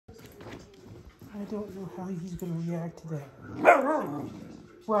I don't know how he's going to react to that.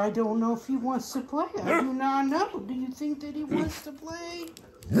 Well, I don't know if he wants to play. I do not know. Do you think that he wants to play?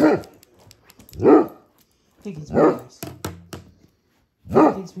 Higgins, be nice.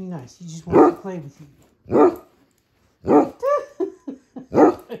 Higgins, be nice. He just wants to play with you.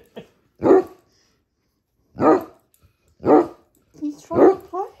 He's trying to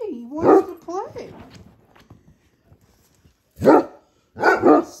play. He wants to play. He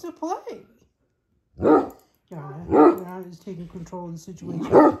wants to play. Yana is taking control of the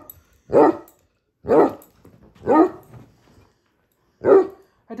situation.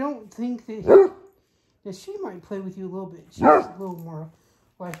 I don't think that she might play with you a little bit. She's a little more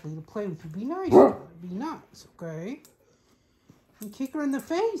likely to play with you. Be nice to her. Be nice, okay? And kick her in the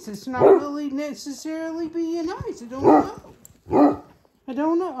face. It's not really necessarily being nice. I don't know. I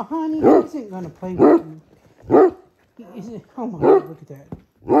don't know. Honey, he isn't going to play with you. He isn't. Oh my God, look at that.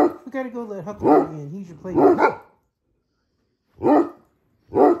 We got to go let Huckleberry in. He's your playground.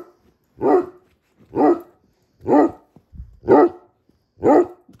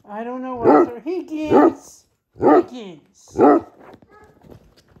 I don't know, Arthur. Higgins! Higgins!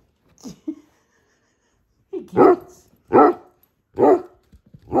 Higgins!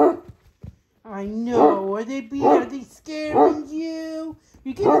 I know. Are they scaring you?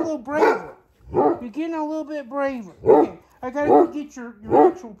 You're getting a little braver. You're getting a little bit braver. Okay, I gotta go get your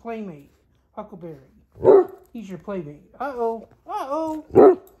actual playmate, Huckleberry. He's your playmate. Uh-oh. Uh-oh.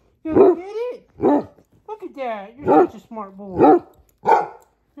 You gonna get it? Look at that. You're such a smart boy.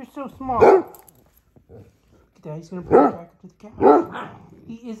 You're so smart. Look at that. He's gonna bring it back up to the couch.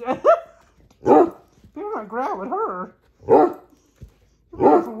 He is. Better not grab at her. You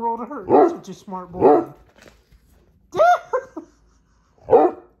want the world to hurt. You're such a smart boy.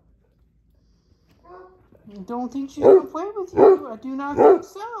 I don't think she's going to play with you. I do not think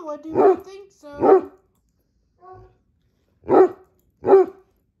so. I do not think so.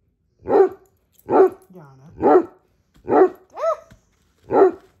 Yana.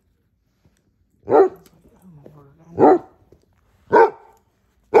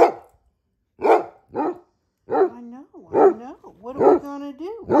 I know. What are we going to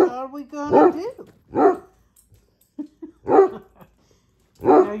do? What are we going to do?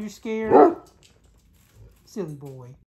 Now you're scared? Silly boy.